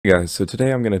Hey guys, so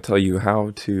today I'm going to tell you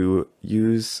how to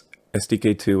use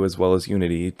SDK2 as well as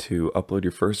Unity to upload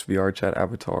your first VRChat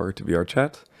avatar to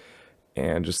VRChat,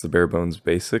 and just the bare bones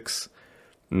basics.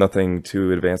 Nothing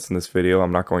too advanced in this video.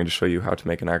 I'm not going to show you how to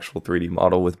make an actual 3D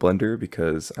model with Blender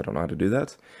because I don't know how to do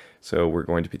that. So we're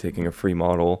going to be taking a free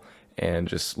model and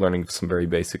just learning some very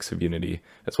basics of Unity,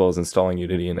 as well as installing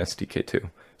Unity in SDK2.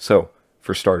 So,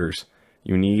 for starters,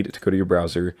 you need to go to your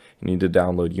browser, you need to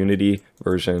download Unity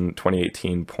version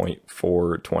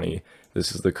 2018.420.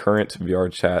 This is the current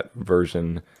VRChat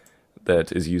version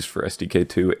that is used for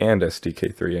SDK2 and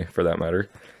SDK3 for that matter.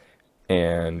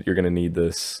 And you're going to need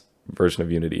this version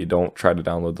of Unity. Don't try to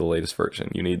download the latest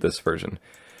version. You need this version.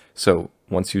 So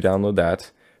once you download that,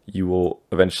 you will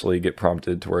eventually get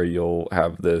prompted to where you'll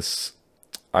have this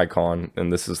icon,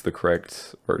 and this is the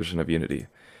correct version of Unity.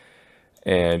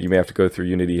 And you may have to go through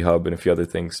Unity Hub and a few other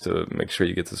things to make sure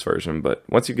you get this version, but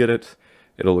once you get it,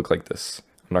 it'll look like this.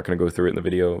 I'm not going to go through it in the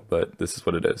video, but this is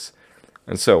what it is.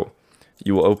 And so,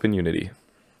 you will open Unity.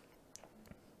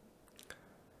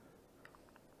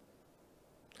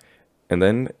 And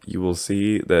then you will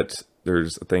see that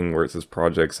there's a thing where it says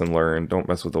projects and learn. Don't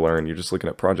mess with the learn, you're just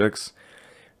looking at projects.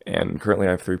 And currently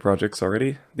I have 3 projects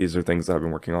already. These are things that I've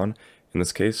been working on. In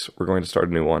this case, we're going to start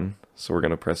a new one. So we're going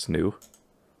to press new.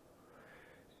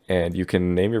 And you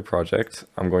can name your project.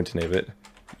 I'm going to name it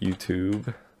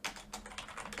YouTube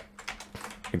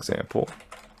example.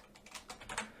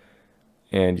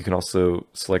 And you can also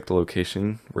select the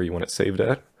location where you want it saved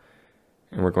at.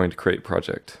 And we're going to create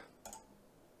project.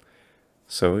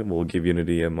 So we'll give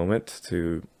Unity a moment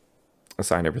to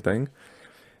assign everything.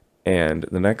 And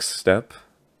the next step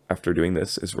after doing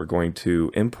this is we're going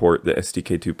to import the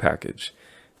SDK2 package.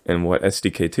 And what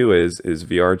SDK2 is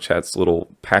VRChat's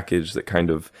little package that kind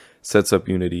of sets up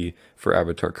Unity for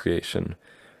avatar creation.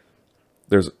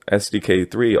 There's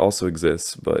SDK3 also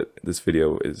exists, but this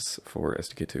video is for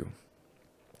SDK2.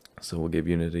 So we'll give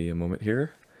Unity a moment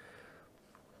here.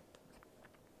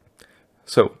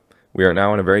 So we are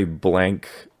now in a very blank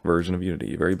version of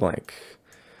Unity, very blank.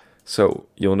 So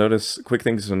you'll notice, quick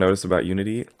things to notice about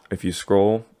Unity, if you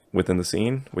scroll within the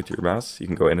scene with your mouse, you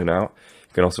can go in and out.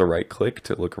 You can also right click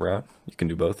to look around. You can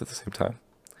do both at the same time.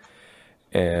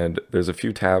 And there's a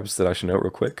few tabs that I should note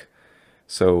real quick.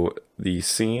 So the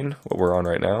scene, what we're on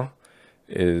right now,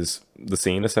 is the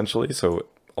scene essentially. So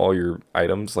all your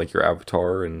items like your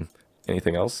avatar and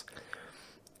anything else.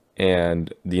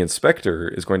 And the inspector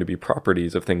is going to be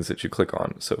properties of things that you click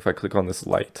on. So if I click on this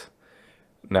light,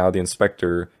 now the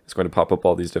inspector is going to pop up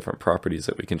all these different properties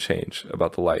that we can change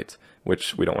about the light,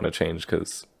 which we don't want to change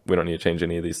because we don't need to change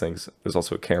any of these things. There's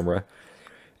also a camera.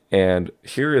 And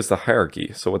here is the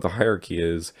hierarchy. So what the hierarchy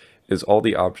is all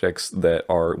the objects that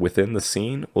are within the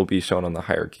scene will be shown on the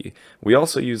hierarchy. We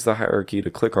also use the hierarchy to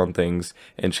click on things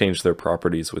and change their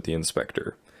properties with the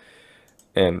inspector.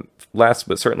 And last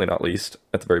but certainly not least,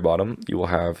 at the very bottom, you will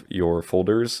have your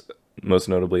folders, most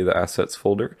notably the assets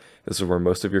folder. This is where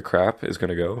most of your crap is going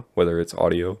to go, whether it's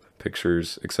audio,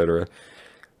 pictures, etc.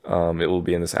 It will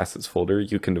be in this assets folder.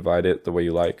 You can divide it the way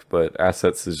you like, but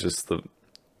assets is just the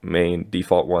main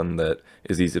default one that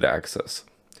is easy to access.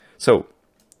 So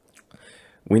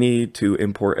we need to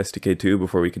import SDK2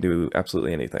 before we can do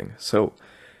absolutely anything. So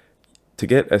to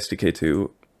get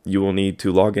SDK2, you will need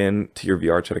to log in to your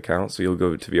VRChat account. So you'll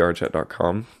go to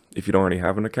vrchat.com. If you don't already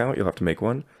have an account, you'll have to make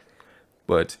one.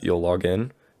 But you'll log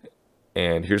in,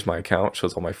 and here's my account,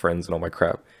 shows all my friends and all my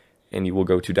crap, and you will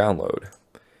go to download.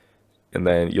 And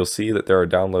then you'll see that there are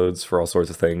downloads for all sorts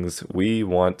of things. We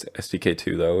want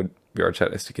SDK2 though,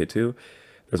 VRChat SDK2.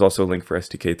 There's also a link for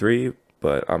SDK3,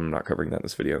 but I'm not covering that in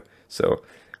this video. So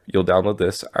you'll download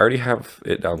this. I already have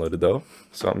it downloaded though,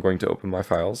 so I'm going to open my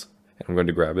files, and I'm going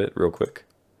to grab it real quick.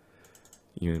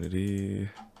 Unity,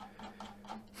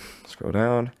 scroll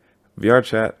down,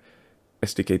 VRChat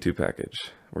SDK2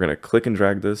 package. We're going to click and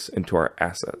drag this into our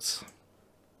assets.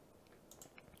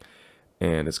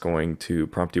 And it's going to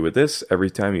prompt you with this. Every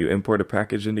time you import a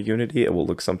package into Unity, it will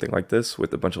look something like this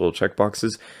with a bunch of little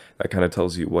checkboxes. That kind of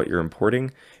tells you what you're importing.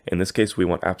 In this case, we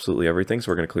want absolutely everything,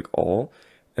 so we're going to click all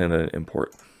and then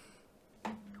import.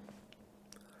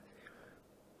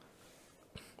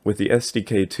 With the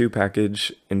SDK2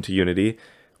 package into Unity,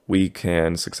 we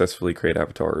can successfully create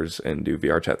avatars and do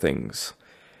VRChat things.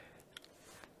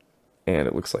 And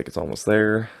it looks like it's almost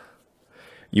there.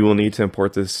 You will need to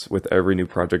import this with every new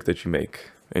project that you make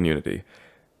in Unity.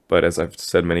 But as I've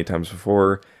said many times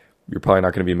before, you're probably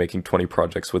not going to be making 20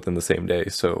 projects within the same day,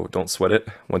 so don't sweat it.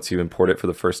 Once you import it for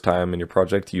the first time in your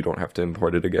project, you don't have to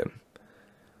import it again.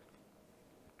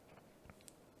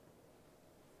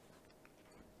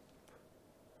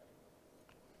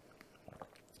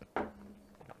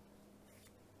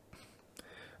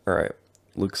 Alright,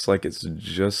 looks like it's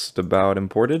just about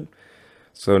imported.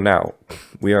 So now,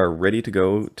 we are ready to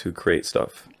go to create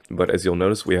stuff. But as you'll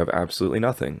notice, we have absolutely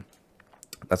nothing.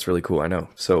 That's really cool, I know.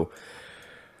 So,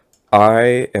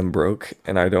 I am broke,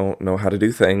 and I don't know how to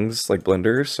do things like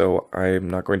Blender, so I'm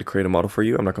not going to create a model for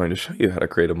you. I'm not going to show you how to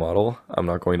create a model. I'm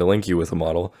not going to link you with a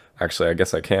model. Actually, I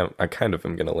guess I can't. I kind of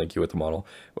am going to link you with a model.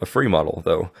 A free model,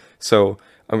 though. So,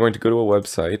 I'm going to go to a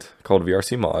website called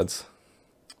VRC Mods.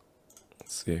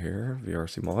 Let's see here,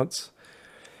 VRC Mods.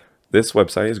 This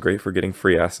website is great for getting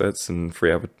free assets and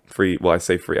free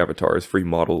avatars, free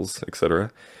models,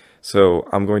 etc. So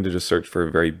I'm going to just search for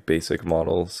a very basic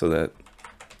model so that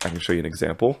I can show you an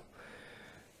example.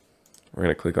 We're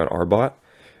going to click on RBot.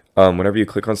 Whenever you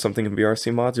click on something in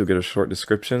VRC Mods, you'll get a short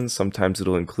description. Sometimes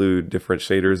it'll include different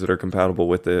shaders that are compatible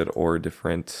with it, or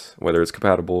different, whether it's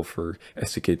compatible for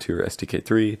SDK2 or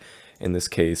SDK3. In this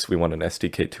case, we want an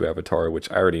SDK2 avatar,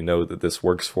 which I already know that this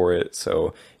works for it,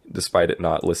 so despite it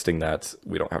not listing that,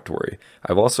 we don't have to worry.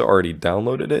 I've also already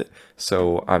downloaded it,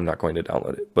 so I'm not going to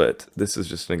download it, but this is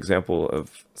just an example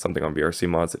of something on VRC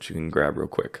Mods that you can grab real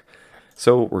quick.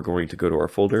 So we're going to go to our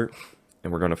folder,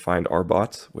 and we're going to find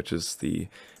RBot, which is the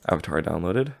avatar I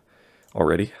downloaded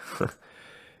already.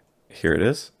 Here it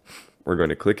is. We're going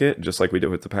to click it, just like we did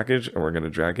with the package, and we're going to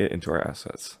drag it into our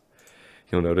assets.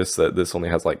 You'll notice that this only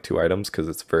has like 2 items because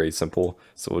it's very simple.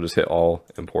 So we'll just hit all,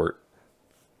 import.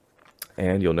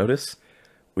 And you'll notice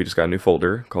we just got a new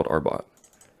folder called RBot.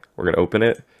 We're going to open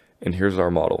it, and here's our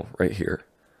model right here.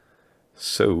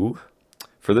 So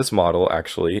for this model,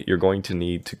 actually, you're going to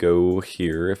need to go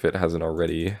here if it hasn't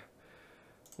already.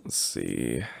 Let's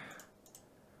see.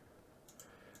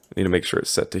 We need to make sure it's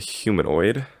set to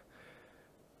humanoid.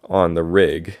 On the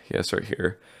rig, yes, right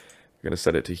here, you're going to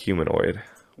set it to humanoid,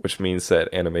 which means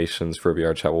that animations for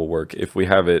VRChat will work. If we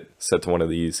have it set to one of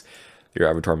these, your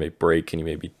avatar may break and you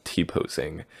may be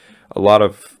T-posing. A lot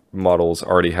of models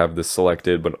already have this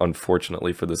selected, but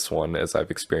unfortunately for this one, as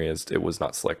I've experienced, it was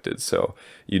not selected. So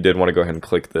you did want to go ahead and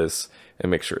click this and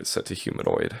make sure it's set to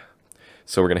humanoid.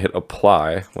 So we're going to hit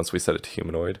apply once we set it to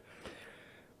humanoid.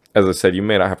 As I said, you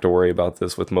may not have to worry about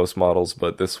this with most models,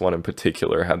 but this one in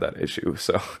particular had that issue.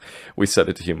 So we set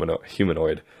it to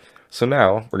humanoid. So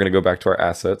now we're going to go back to our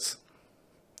assets.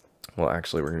 Well,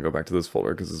 actually, we're going to go back to this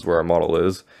folder because this is where our model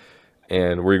is.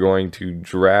 And we're going to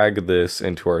drag this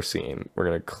into our scene. We're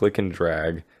going to click and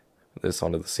drag this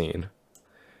onto the scene.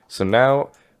 So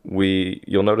now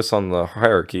you'll notice on the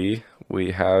hierarchy,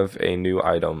 we have a new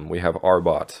item. We have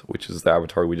RBot, which is the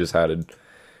avatar we just added,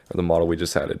 or the model we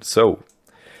just added. So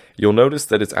you'll notice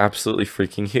that it's absolutely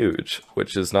freaking huge,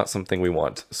 which is not something we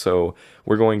want. So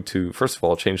we're going to, first of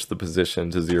all, change the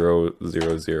position to 0,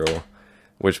 0, 0,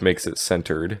 which makes it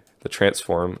centered. The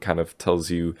transform kind of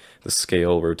tells you the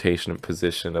scale, rotation, and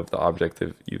position of the object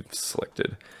that you've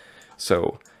selected.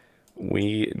 So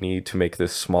we need to make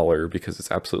this smaller because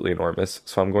it's absolutely enormous.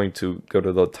 So I'm going to go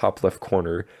to the top left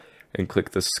corner and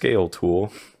click the scale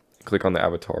tool, click on the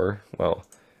avatar. Well,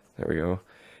 there we go.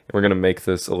 We're going to make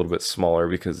this a little bit smaller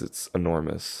because it's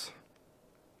enormous.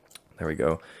 There we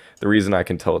go. The reason I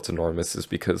can tell it's enormous is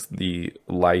because the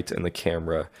light and the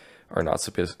camera are not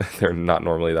they're not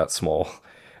normally that small.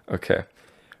 Okay.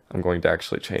 I'm going to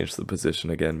actually change the position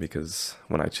again because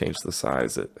when I changed the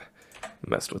size, it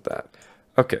messed with that.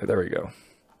 Okay, there we go.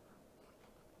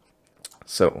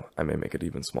 So I may make it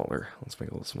even smaller. Let's make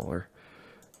it a little smaller.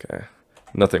 Okay.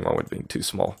 Nothing wrong with being too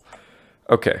small.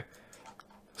 Okay.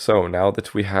 So now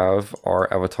that we have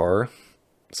our avatar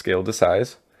scaled to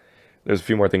size, there's a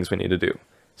few more things we need to do.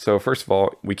 So first of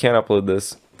all, we can't upload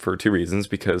this for 2 reasons,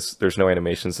 because there's no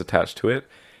animations attached to it,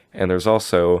 and there's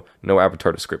also no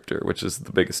avatar descriptor, which is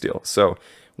the biggest deal. So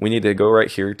we need to go right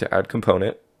here to add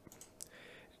component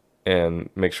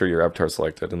and make sure your avatar is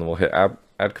selected, and then we'll hit add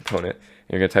component, and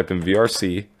you're going to type in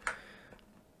VRC,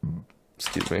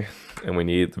 excuse me, and we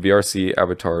need the VRC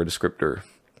avatar descriptor.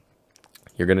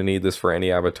 You're going to need this for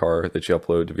any avatar that you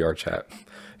upload to VRChat.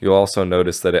 You'll also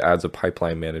notice that it adds a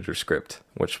pipeline manager script,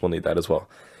 which we'll need that as well.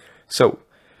 So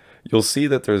you'll see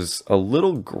that there's a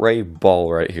little gray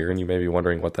ball right here, and you may be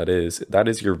wondering what that is. That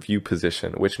is your view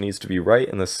position, which needs to be right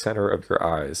in the center of your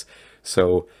eyes.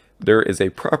 So there is a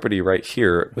property right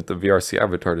here with the VRC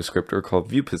avatar descriptor called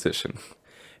view position,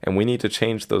 and we need to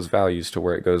change those values to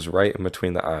where it goes right in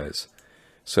between the eyes.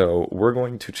 So we're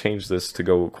going to change this to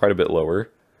go quite a bit lower.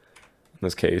 In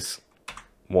this case,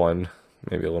 1,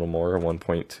 maybe a little more,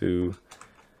 1.2,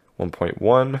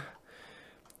 1.1.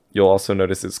 You'll also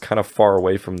notice it's kind of far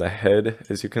away from the head,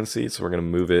 as you can see, so we're going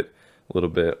to move it a little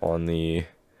bit on the,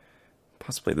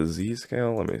 possibly the Z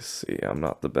scale. Let me see, I'm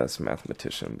not the best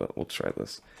mathematician, but we'll try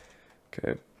this.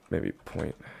 Okay, maybe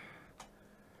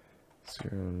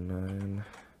 0.09,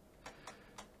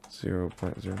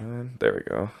 0.09. There we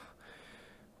go.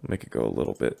 Make it go a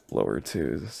little bit lower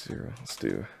too. 0. Let's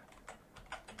do.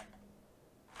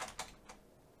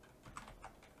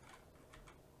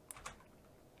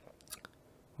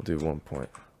 We'll do 1.3.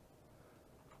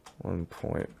 Wait,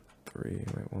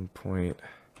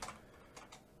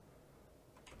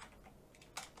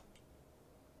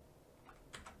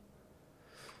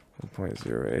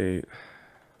 1.08.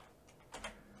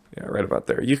 Yeah, right about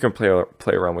there. You can play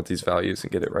around with these values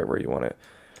and get it right where you want it.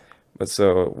 But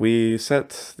so we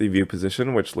set the view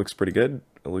position, which looks pretty good.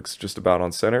 It looks just about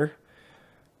on center.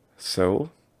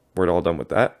 So we're all done with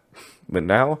that. But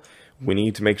now we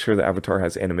need to make sure the avatar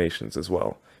has animations as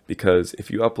well. Because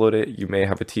if you upload it, you may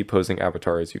have a T-posing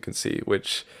avatar, as you can see.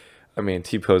 Which, I mean,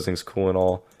 T-posing is cool and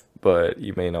all, but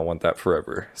you may not want that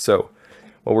forever. So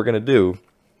what we're going to do,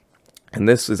 and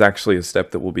this is actually a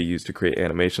step that will be used to create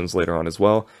animations later on as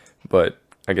well, but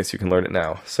I guess you can learn it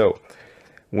now. So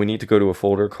we need to go to a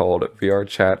folder called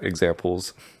VRChat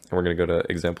examples, and we're going to go to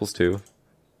examples 2,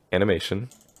 animation,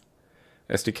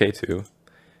 SDK2,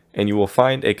 and you will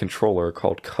find a controller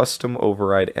called custom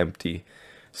override empty.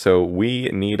 So we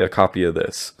need a copy of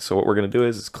this. So what we're going to do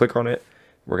is click on it.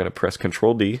 We're going to press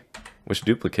Control D, which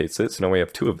duplicates it. So now we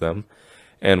have 2 of them,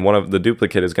 and one of the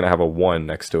duplicate is going to have a 1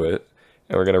 next to it.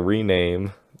 And we're going to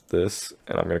rename this,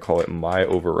 and I'm going to call it My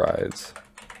Overrides.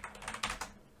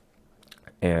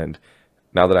 And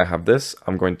now that I have this,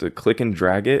 I'm going to click and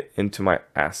drag it into my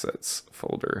Assets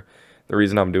folder. The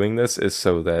reason I'm doing this is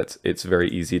so that it's very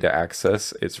easy to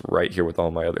access. It's right here with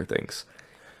all my other things.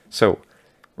 So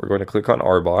we're going to click on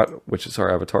RBot, which is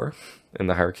our avatar in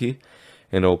the hierarchy,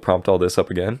 and it'll prompt all this up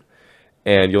again.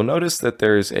 And you'll notice that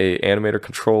there's a animator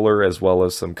controller as well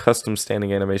as some custom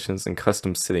standing animations and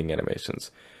custom sitting animations.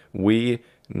 We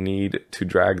need to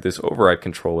drag this override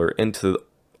controller into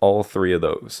all 3 of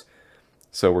those.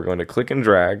 So we're going to click and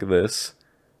drag this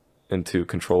into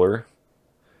controller,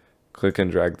 click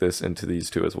and drag this into these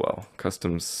 2 as well,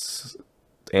 custom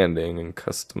standing and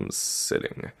custom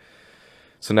sitting.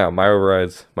 So now my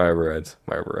overrides,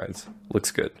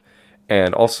 looks good.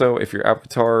 And also, if your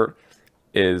avatar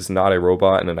is not a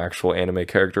robot and an actual anime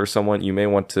character or someone, you may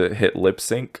want to hit lip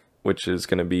sync, which is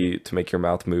going to be to make your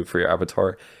mouth move for your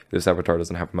avatar. This avatar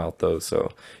doesn't have a mouth though,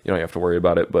 so you don't have to worry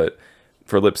about it. But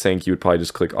for lip sync, you would probably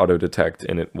just click auto detect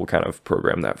and it will kind of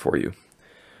program that for you.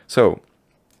 So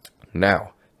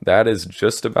now that is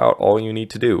just about all you need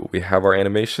to do. We have our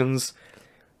animations,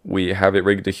 we have it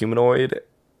rigged to humanoid,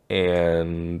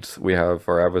 and we have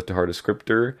our avatar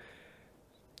descriptor.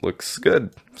 Looks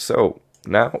good. So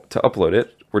now to upload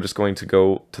it, we're just going to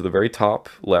go to the very top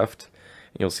left,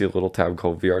 and you'll see a little tab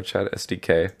called VRChat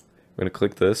SDK. I'm going to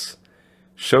click this,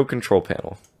 show control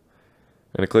panel.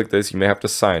 I'm going to click this. You may have to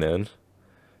sign in,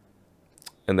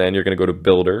 and then you're going to go to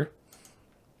builder,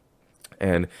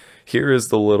 and here is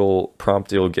the little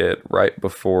prompt you'll get right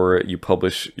before you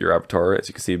publish your avatar. As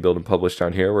you can see, build and publish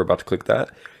down here. We're about to click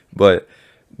that, but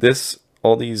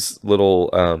all these little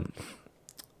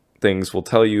things will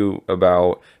tell you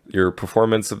about your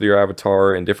performance of your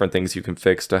avatar and different things you can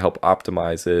fix to help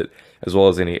optimize it, as well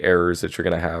as any errors that you're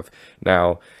going to have.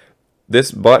 Now,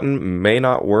 this button may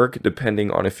not work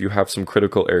depending on if you have some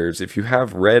critical errors. If you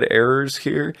have red errors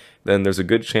here, then there's a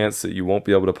good chance that you won't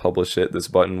be able to publish it. This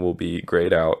button will be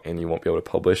grayed out and you won't be able to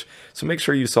publish. So make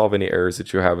sure you solve any errors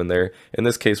that you have in there. In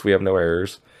this case, we have no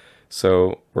errors.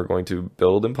 So we're going to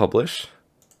build and publish.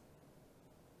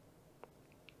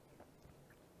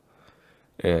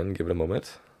 And give it a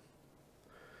moment.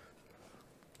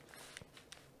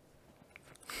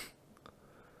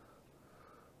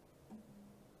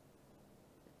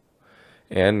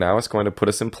 And now it's going to put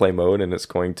us in play mode, and it's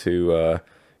going to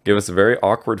give us a very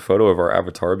awkward photo of our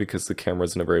avatar because the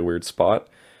camera's in a very weird spot.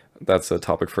 That's a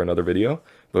topic for another video.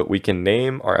 But we can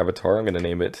name our avatar. I'm going to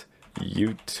name it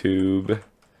YouTube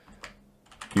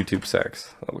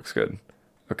Sex. That looks good.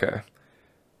 Okay.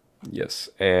 Yes,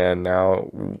 and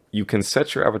now you can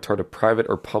set your avatar to private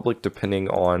or public depending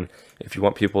on if you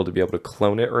want people to be able to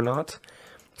clone it or not.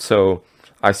 So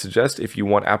I suggest if you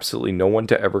want absolutely no one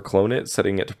to ever clone it,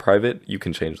 setting it to private. You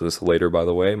can change this later, by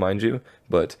the way, mind you.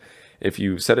 But if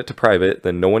you set it to private,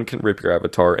 then no one can rip your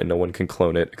avatar and no one can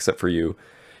clone it except for you.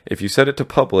 If you set it to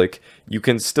public, you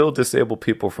can still disable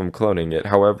people from cloning it.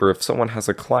 However, if someone has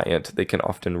a client, they can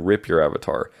often rip your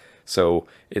avatar. So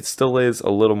it still is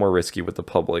a little more risky with the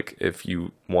public if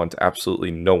you want absolutely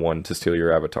no one to steal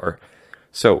your avatar.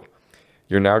 So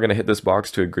you're now going to hit this box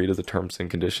to agree to the terms and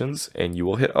conditions, and you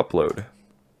will hit upload.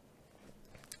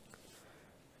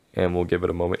 And we'll give it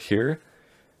a moment here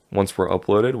Once we're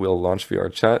uploaded, we'll launch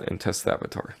VRChat and test the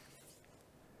avatar.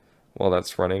 While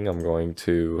that's running, I'm going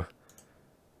to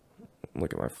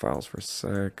look at my files for a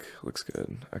sec. Looks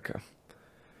good. Okay.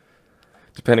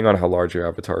 Depending on how large your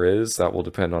avatar is, that will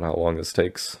depend on how long this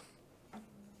takes.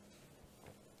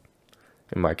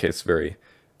 In my case, very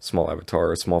small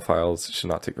avatar or small files, it should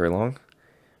not take very long.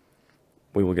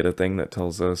 We will get a thing that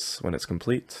tells us when it's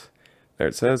complete. There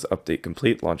it says, update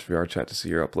complete, launch VRChat to see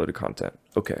your uploaded content.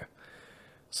 Okay.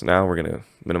 So now we're going to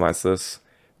minimize this.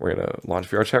 We're going to launch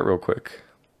VRChat real quick.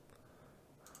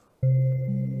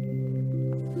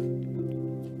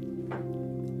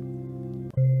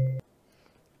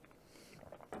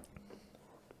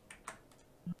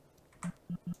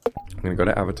 I'm going to go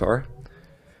to Avatar,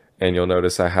 and you'll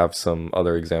notice I have some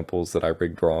other examples that I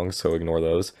rigged wrong, so ignore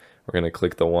those. We're going to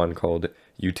click the one called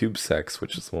YouTube Sex,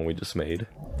 which is the one we just made.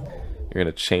 You're going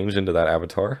to change into that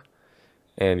avatar,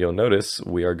 and you'll notice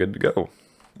we are good to go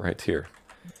right here.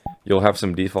 You'll have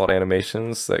some default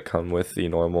animations that come with the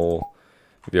normal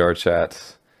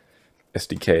VRChat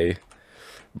SDK,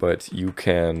 but you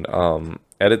can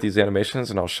edit these animations,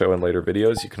 and I'll show in later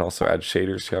videos. You can also add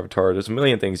shaders to your avatar. There's a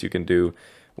million things you can do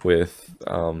with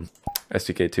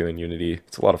SDK2 and Unity.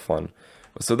 It's a lot of fun.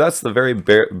 So that's the very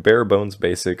bare bones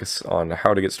basics on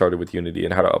how to get started with Unity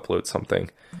and how to upload something.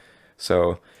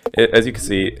 So as you can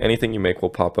see, anything you make will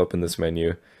pop up in this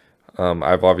menu.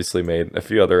 I've obviously made a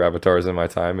few other avatars in my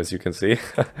time, as you can see,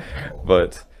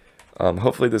 but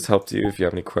hopefully this helped you. If you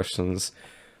have any questions,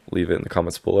 leave it in the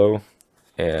comments below,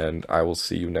 and I will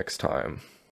see you next time.